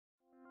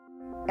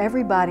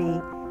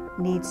Everybody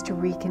needs to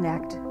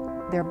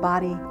reconnect their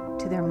body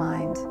to their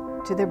mind,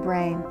 to their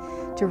brain,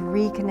 to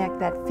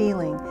reconnect that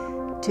feeling,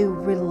 to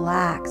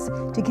relax,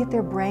 to get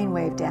their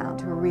brainwave down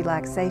to a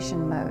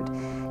relaxation mode,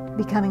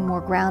 becoming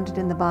more grounded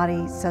in the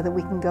body so that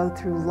we can go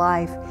through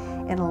life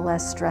in a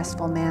less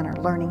stressful manner,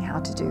 learning how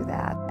to do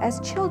that. As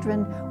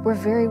children, we're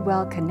very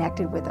well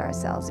connected with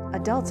ourselves.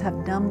 Adults have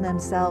numbed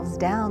themselves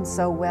down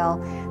so well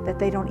that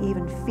they don't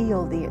even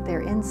feel their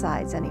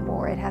insides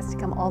anymore. It has to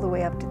come all the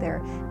way up to their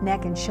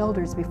neck and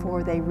shoulders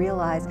before they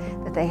realize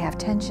that they have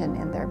tension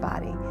in their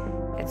body.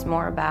 It's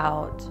more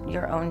about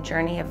your own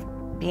journey of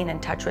being in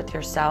touch with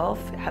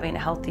yourself, having a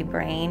healthy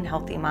brain,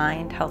 healthy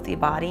mind, healthy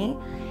body,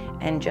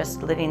 and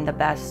just living the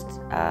best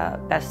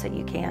that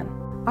you can.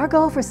 Our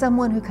goal for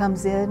someone who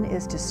comes in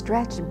is to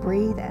stretch,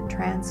 breathe, and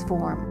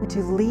transform.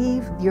 To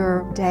leave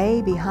your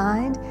day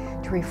behind,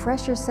 to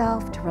refresh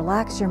yourself, to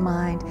relax your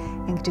mind,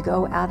 and to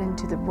go out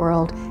into the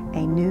world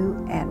a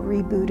new and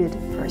rebooted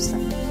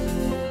person.